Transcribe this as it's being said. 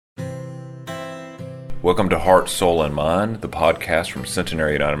Welcome to Heart, Soul, and Mind, the podcast from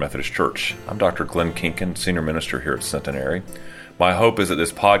Centenary United Methodist Church. I'm Dr. Glenn Kinkin, Senior Minister here at Centenary. My hope is that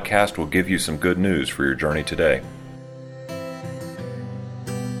this podcast will give you some good news for your journey today.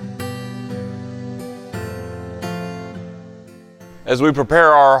 As we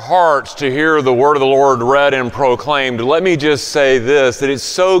prepare our hearts to hear the word of the Lord read and proclaimed, let me just say this, that it's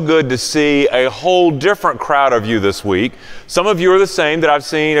so good to see a whole different crowd of you this week. Some of you are the same that I've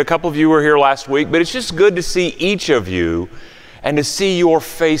seen. A couple of you were here last week, but it's just good to see each of you and to see your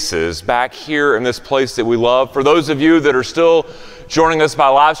faces back here in this place that we love. For those of you that are still joining us by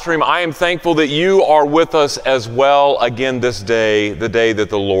live stream, I am thankful that you are with us as well again this day, the day that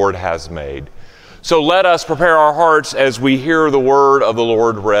the Lord has made. So let us prepare our hearts as we hear the word of the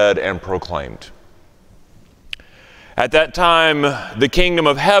Lord read and proclaimed. At that time, the kingdom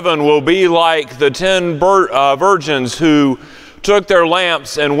of heaven will be like the 10 virgins who took their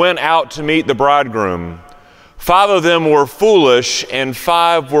lamps and went out to meet the bridegroom. 5 of them were foolish and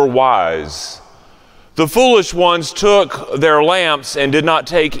 5 were wise. The foolish ones took their lamps and did not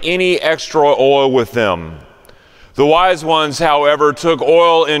take any extra oil with them. The wise ones, however, took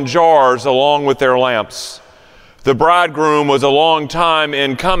oil in jars along with their lamps. The bridegroom was a long time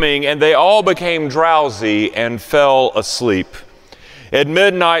in coming, and they all became drowsy and fell asleep. At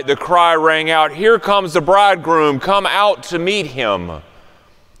midnight, the cry rang out, "Here comes the bridegroom, come out to meet him."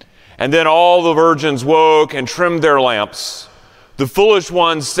 And then all the virgins woke and trimmed their lamps. The foolish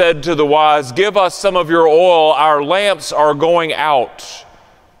ones said to the wise, "Give us some of your oil, our lamps are going out."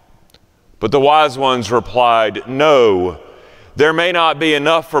 But the wise ones replied, "No, there may not be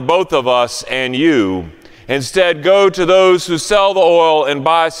enough for both of us and you. Instead, go to those who sell the oil and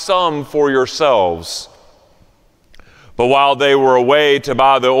buy some for yourselves." But while they were away to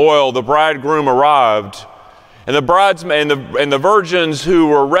buy the oil, the bridegroom arrived, and the virgins who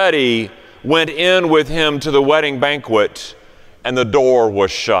were ready went in with him to the wedding banquet, and the door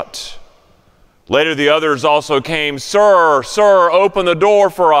was shut. Later the others also came, "Sir, sir, open the door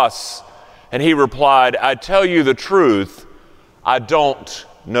for us." And he replied, "I tell you the truth, I don't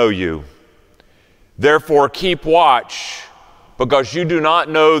know you. Therefore keep watch, because you do not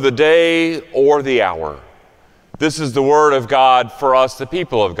know the day or the hour." This is the word of God for us, the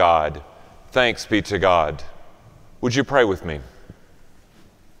people of God. Thanks be to God. Would you pray with me?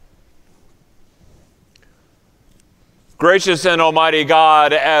 Gracious and almighty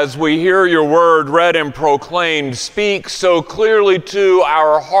God, as we hear your word read and proclaimed, speak so clearly to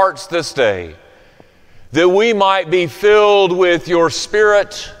our hearts this day that we might be filled with your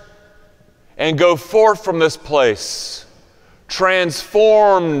Spirit and go forth from this place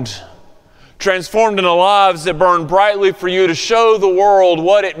transformed into lives that burn brightly for you to show the world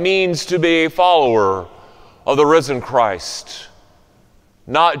what it means to be a follower of the risen Christ.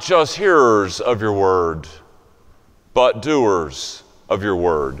 Not just hearers of your word, but doers of your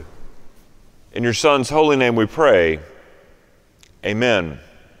word. In your Son's holy name we pray, amen.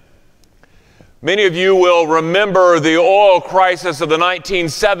 Many of you will remember the oil crisis of the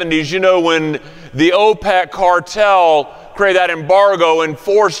 1970s. You know, when the OPEC cartel created that embargo and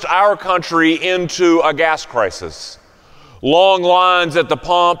forced our country into a gas crisis. Long lines at the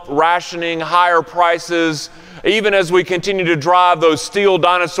pump, rationing, higher prices. Even as we continue to drive those steel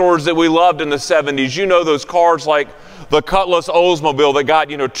dinosaurs that we loved in the 70s, you know, those cars like the Cutlass Oldsmobile that got,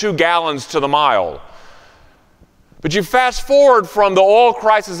 2 gallons to the mile. But you fast forward from the oil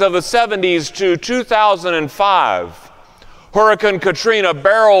crisis of the 70s to 2005. Hurricane Katrina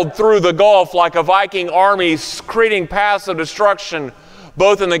barreled through the Gulf like a Viking army, creating paths of destruction,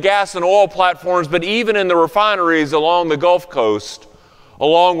 both in the gas and oil platforms, but even in the refineries along the Gulf Coast,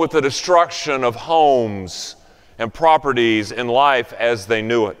 along with the destruction of homes and properties and life as they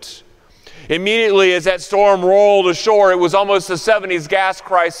knew it. Immediately as that storm rolled ashore, it was almost the 70s gas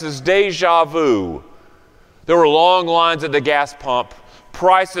crisis deja vu. There were long lines at the gas pump.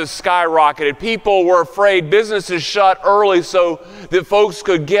 Prices skyrocketed. People were afraid. Businesses shut early so that folks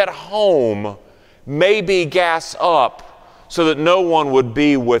could get home, maybe gas up, so that no one would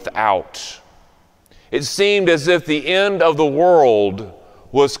be without. It seemed as if the end of the world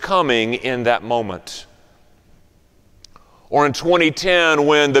was coming in that moment. Or in 2010,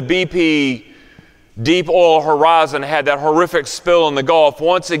 when the BP Deepwater Horizon had that horrific spill in the Gulf,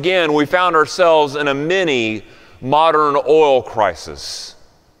 once again we found ourselves in a mini modern oil crisis,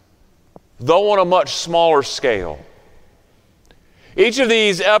 though on a much smaller scale. Each of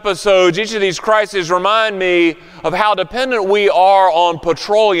these episodes, each of these crises remind me of how dependent we are on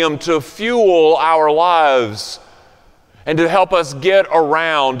petroleum to fuel our lives and to help us get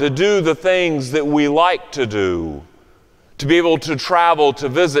around, to do the things that we like to do, to be able to travel, to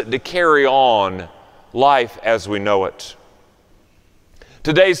visit, to carry on life as we know it.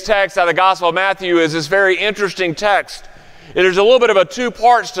 Today's text out of the Gospel of Matthew is this very interesting text. There's a little bit of a two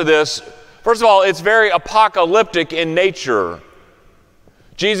parts to this. First of all, it's very apocalyptic in nature.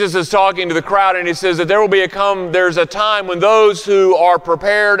 Jesus is talking to the crowd and he says that there's a time when those who are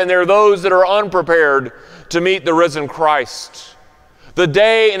prepared and there are those that are unprepared to meet the risen Christ. The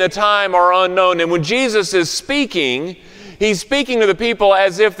day and the time are unknown. And when Jesus is speaking, he's speaking to the people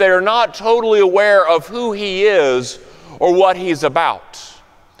as if they're not totally aware of who he is or what he's about.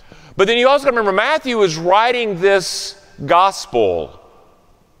 But then you also remember Matthew is writing this gospel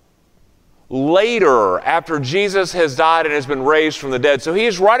later after Jesus has died and has been raised from the dead. So he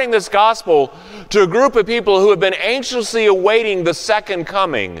is writing this gospel to a group of people who have been anxiously awaiting the second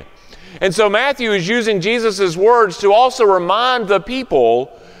coming. And so Matthew is using Jesus' words to also remind the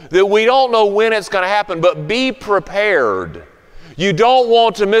people that we don't know when it's going to happen, but be prepared. You don't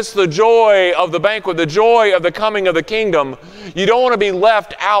want to miss the joy of the banquet, the joy of the coming of the kingdom. You don't want to be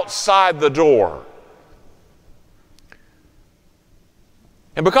left outside the door.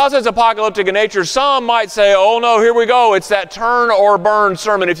 And because it's apocalyptic in nature, some might say, oh no, here we go, it's that turn or burn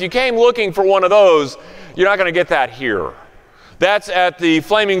sermon. If you came looking for one of those, you're not going to get that here. That's at the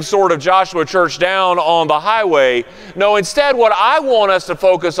Flaming Sword of Joshua Church down on the highway. No, instead what I want us to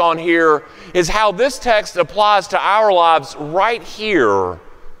focus on here is how this text applies to our lives right here,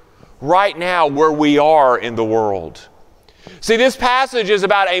 right now, where we are in the world. See, this passage is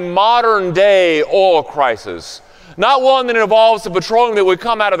about a modern day oil crisis. Not one that involves the petroleum that would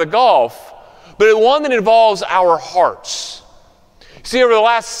come out of the Gulf, but one that involves our hearts. See, over the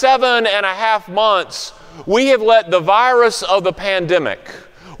last 7.5 months, we have let the virus of the pandemic,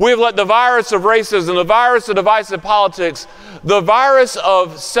 we have let the virus of racism, the virus of divisive politics, the virus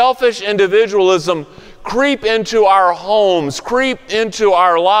of selfish individualism creep into our homes, creep into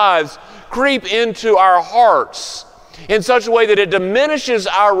our lives, creep into our hearts in such a way that it diminishes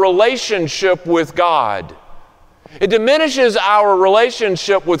our relationship with God. It diminishes our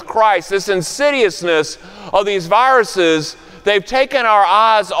relationship with Christ. This insidiousness of these viruses, they've taken our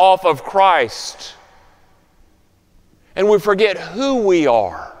eyes off of Christ. And we forget who we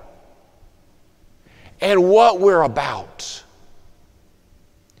are and what we're about.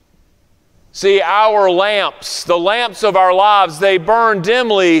 See, our lamps, the lamps of our lives, they burn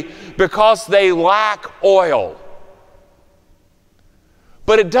dimly because they lack oil.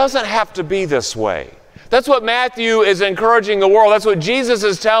 But it doesn't have to be this way. That's what Matthew is encouraging the world. That's what Jesus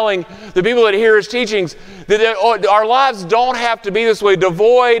is telling the people that hear his teachings, that our lives don't have to be this way,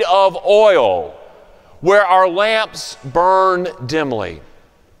 devoid of oil, where our lamps burn dimly.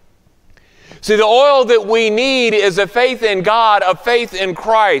 See, the oil that we need is a faith in God, a faith in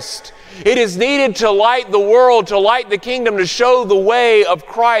Christ. It is needed to light the world, to light the kingdom, to show the way of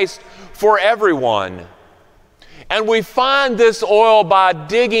Christ for everyone. And we find this oil by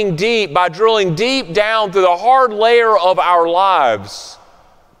digging deep, by drilling deep down through the hard layer of our lives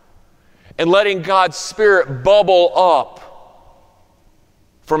and letting God's Spirit bubble up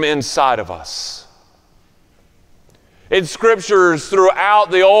from inside of us. In scriptures throughout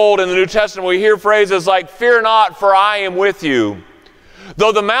the Old and the New Testament, we hear phrases like, "Fear not, for I am with you.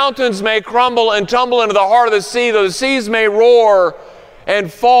 Though the mountains may crumble and tumble into the heart of the sea, though the seas may roar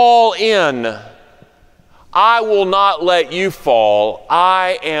and fall in, I will not let you fall.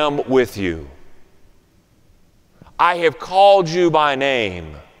 I am with you. I have called you by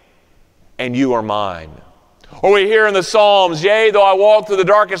name, and you are mine." Or we hear in the Psalms, "Yea, though I walk through the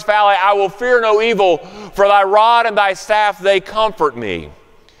darkest valley, I will fear no evil, for thy rod and thy staff, they comfort me."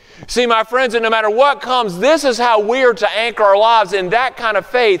 See, my friends, and no matter what comes, this is how we are to anchor our lives in that kind of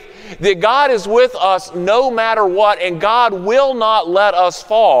faith, that God is with us no matter what, and God will not let us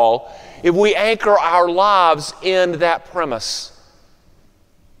fall if we anchor our lives in that premise.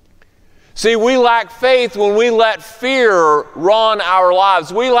 See, we lack faith when we let fear run our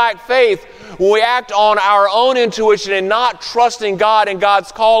lives. We lack faith when we act on our own intuition and not trusting God and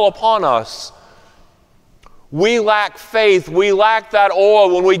God's call upon us. We lack faith. We lack that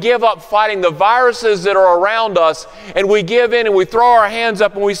oil when we give up fighting the viruses that are around us and we give in and we throw our hands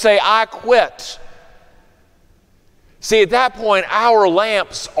up and we say, "I quit." See, at that point, our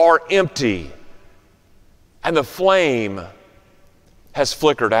lamps are empty and the flame has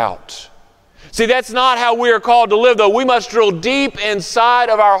flickered out. See, that's not how we are called to live, though. We must drill deep inside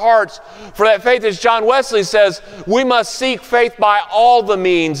of our hearts for that faith. As John Wesley says, we must seek faith by all the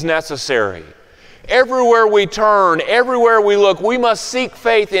means necessary. Everywhere we turn, everywhere we look, we must seek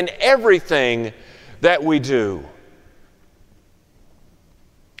faith in everything that we do.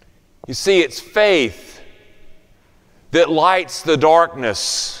 You see, it's faith that lights the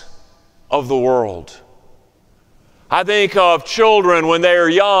darkness of the world. I think of children when they are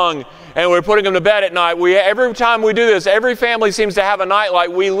young and we're putting them to bed at night. Every time we do this, every family seems to have a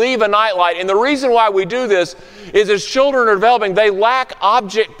nightlight. We leave a nightlight. And the reason why we do this is as children are developing, they lack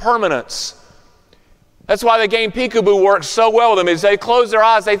object permanence. That's why the game peekaboo works so well with them. Is they close their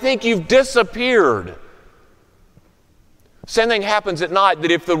eyes, they think you've disappeared. Same thing happens at night,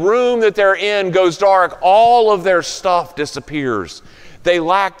 that if the room that they're in goes dark, all of their stuff disappears. They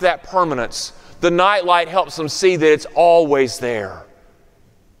lack that permanence. The nightlight helps them see that it's always there.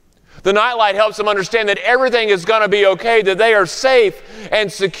 The nightlight helps them understand that everything is going to be okay, that they are safe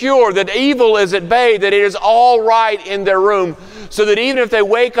and secure, that evil is at bay, that it is all right in their room, so that even if they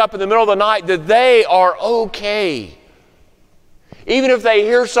wake up in the middle of the night, that they are okay. Even if they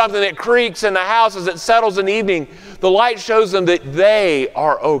hear something that creaks in the house as it settles in the evening, the light shows them that they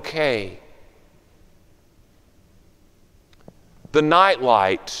are okay. The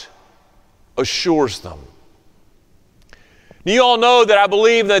nightlight assures them. You all know that I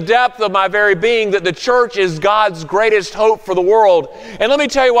believe in the depth of my very being that the church is God's greatest hope for the world. And let me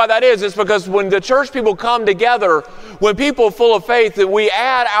tell you why that is. It's because when the church people come together, when people full of faith, that we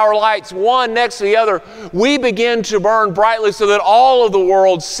add our lights one next to the other, we begin to burn brightly so that all of the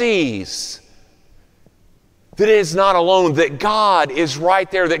world sees that it is not alone, that God is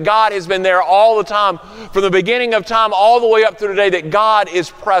right there, that God has been there all the time, from the beginning of time all the way up through today, that God is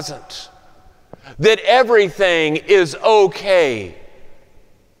present. That everything is okay,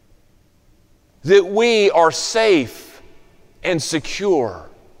 that we are safe and secure.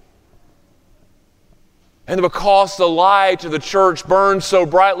 And because the light of the church burns so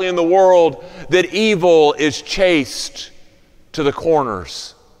brightly in the world, that evil is chased to the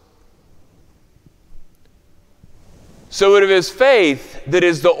corners. So it is faith that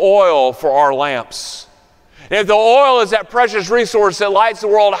is the oil for our lamps. And if the oil is that precious resource that lights the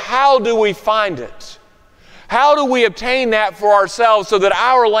world, how do we find it? How do we obtain that for ourselves so that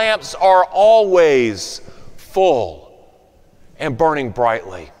our lamps are always full and burning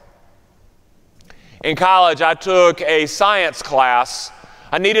brightly? In college, I took a science class.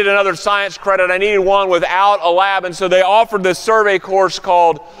 I needed another science credit. I needed one without a lab, and so they offered this survey course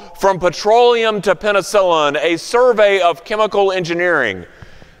called From Petroleum to Penicillin, a survey of chemical engineering.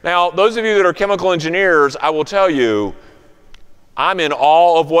 Now, those of you that are chemical engineers, I will tell you, I'm in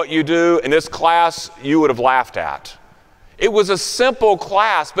awe of what you do. In this class, you would have laughed at. It was a simple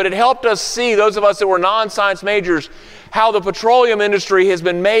class, but it helped us see, those of us that were non-science majors, how the petroleum industry has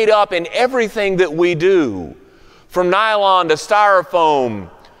been made up in everything that we do, from nylon to styrofoam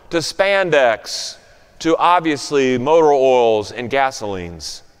to spandex to obviously motor oils and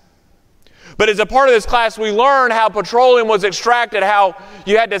gasolines. But as a part of this class, we learned how petroleum was extracted, how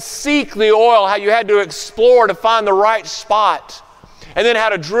you had to seek the oil, how you had to explore to find the right spot, and then how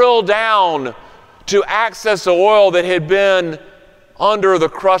to drill down to access the oil that had been under the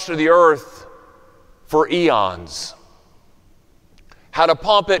crust of the earth for eons. How to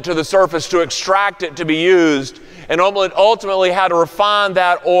pump it to the surface to extract it to be used, and ultimately how to refine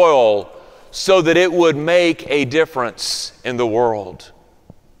that oil so that it would make a difference in the world.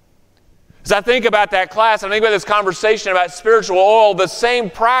 As I think about that class, I think about this conversation about spiritual oil, the same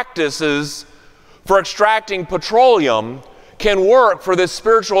practices for extracting petroleum can work for this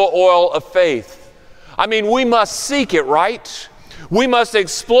spiritual oil of faith. I mean, we must seek it, right? We must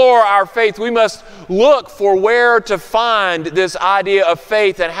explore our faith. We must look for where to find this idea of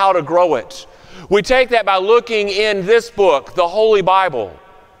faith and how to grow it. We take that by looking in this book, the Holy Bible.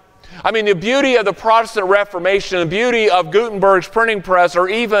 I mean, the beauty of the Protestant Reformation, the beauty of Gutenberg's printing press, or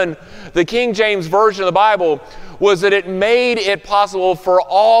even the King James Version of the Bible, was that it made it possible for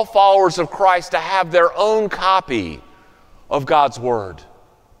all followers of Christ to have their own copy of God's Word.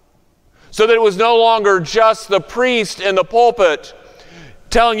 So that it was no longer just the priest in the pulpit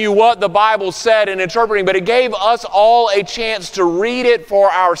telling you what the Bible said and interpreting, but it gave us all a chance to read it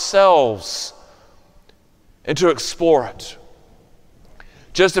for ourselves and to explore it.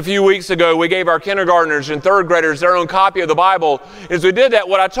 Just a few weeks ago, we gave our kindergartners and third graders their own copy of the Bible. As we did that,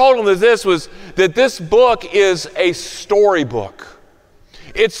 what I told them was that this book is a storybook.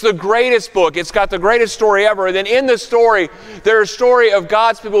 It's the greatest book. It's got the greatest story ever. And then in the story, there's a story of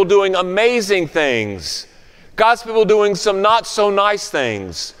God's people doing amazing things. God's people doing some not so nice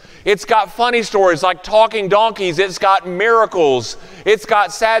things. It's got funny stories like talking donkeys. It's got miracles. It's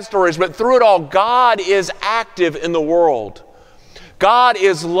got sad stories. But through it all, God is active in the world. God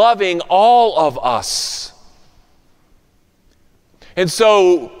is loving all of us. And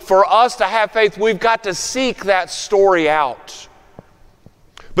so for us to have faith, we've got to seek that story out.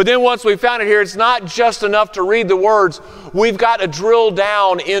 But then once we found it here, it's not just enough to read the words. We've got to drill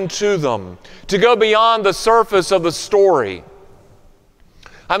down into them, to go beyond the surface of the story.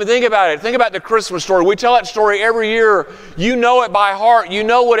 I mean, think about it. Think about the Christmas story. We tell that story every year. You know it by heart. You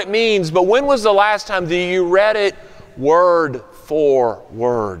know what it means. But when was the last time that you read it word for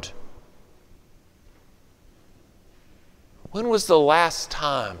word? When was the last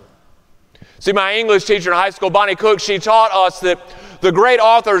time? See, my English teacher in high school, Bonnie Cook, she taught us that the great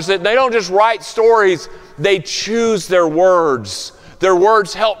authors, that they don't just write stories, they choose their words. Their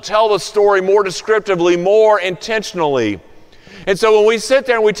words help tell the story more descriptively, more intentionally. And so when we sit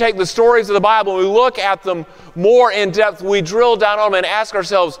there and we take the stories of the Bible and we look at them more in depth, we drill down on them and ask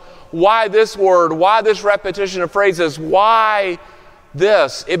ourselves, why this word? Why this repetition of phrases? Why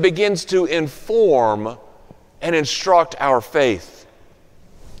this? It begins to inform and instruct our faith.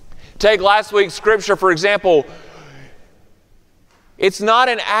 Take last week's scripture, for example. It's not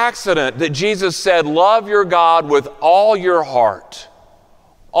an accident that Jesus said, love your God with all your heart,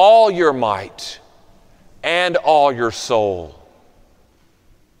 all your might, and all your soul.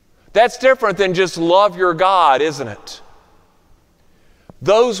 That's different than just love your God, isn't it?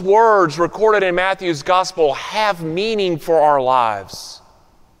 Those words recorded in Matthew's gospel have meaning for our lives.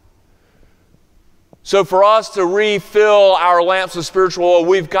 So for us to refill our lamps with spiritual oil,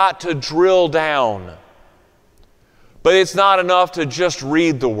 we've got to drill down. But it's not enough to just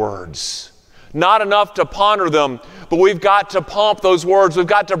read the words. Not enough to ponder them, but we've got to pump those words. We've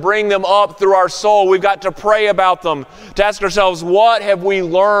got to bring them up through our soul. We've got to pray about them, to ask ourselves, what have we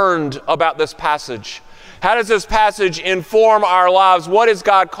learned about this passage? How does this passage inform our lives? What is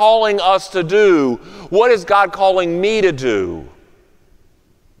God calling us to do? What is God calling me to do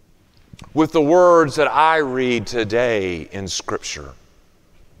with the words that I read today in Scripture?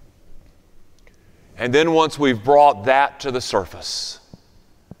 And then once we've brought that to the surface,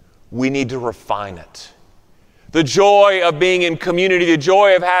 we need to refine it. The joy of being in community, the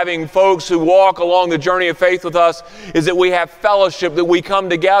joy of having folks who walk along the journey of faith with us is that we have fellowship, that we come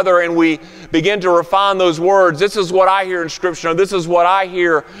together and we begin to refine those words. This is what I hear in Scripture. This is what I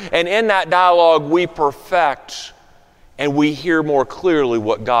hear. And in that dialogue, we perfect and we hear more clearly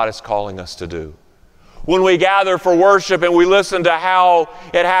what God is calling us to do. When we gather for worship and we listen to how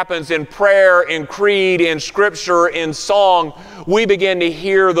it happens in prayer, in creed, in Scripture, in song, we begin to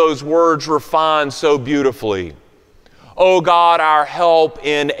hear those words refined so beautifully. O God, our help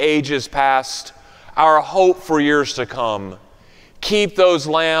in ages past, our hope for years to come, keep those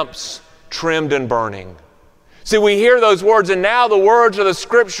lamps trimmed and burning. See, we hear those words, and now the words of the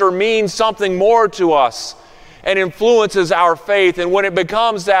Scripture mean something more to us and influences our faith. And when it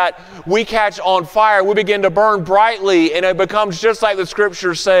becomes that we catch on fire, we begin to burn brightly, and it becomes just like the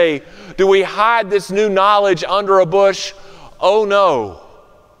Scriptures say, do we hide this new knowledge under a bush? Oh no.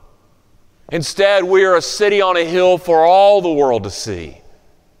 Instead, we are a city on a hill for all the world to see.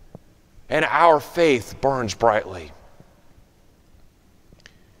 And our faith burns brightly.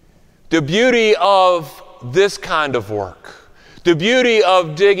 The beauty of this kind of work, the beauty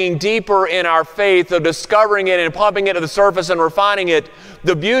of digging deeper in our faith, of discovering it and pumping it to the surface and refining it,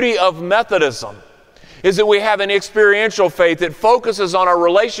 the beauty of Methodism is that we have an experiential faith that focuses on our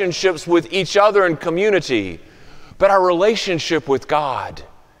relationships with each other and community, but our relationship with God,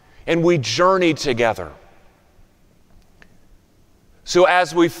 and we journey together. So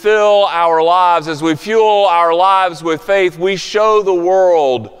as we fill our lives, as we fuel our lives with faith, we show the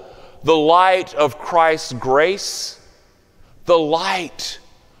world the light of Christ's grace, the light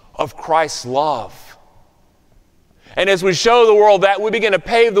of Christ's love. And as we show the world that, we begin to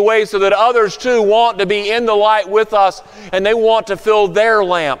pave the way so that others too want to be in the light with us, and they want to fill their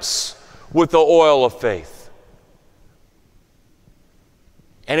lamps with the oil of faith.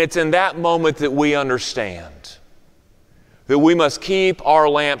 And it's in that moment that we understand that we must keep our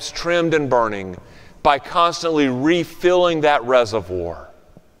lamps trimmed and burning by constantly refilling that reservoir,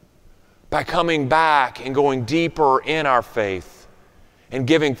 by coming back and going deeper in our faith and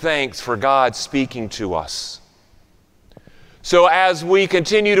giving thanks for God speaking to us. So as we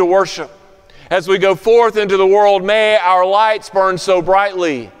continue to worship, as we go forth into the world, may our lights burn so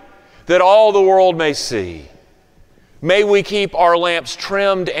brightly that all the world may see. May we keep our lamps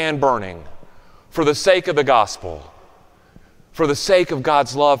trimmed and burning for the sake of the gospel, for the sake of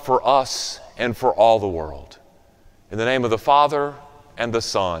God's love for us and for all the world. In the name of the Father and the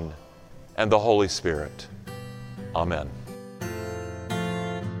Son and the Holy Spirit. Amen.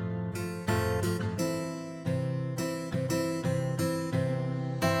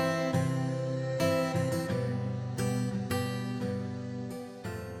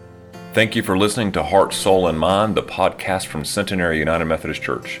 Thank you for listening to Heart, Soul, and Mind, the podcast from Centenary United Methodist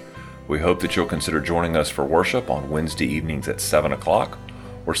Church. We hope that you'll consider joining us for worship on Wednesday evenings at 7 o'clock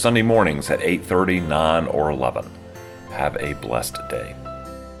or Sunday mornings at 8:30, 9, or 11. Have a blessed day.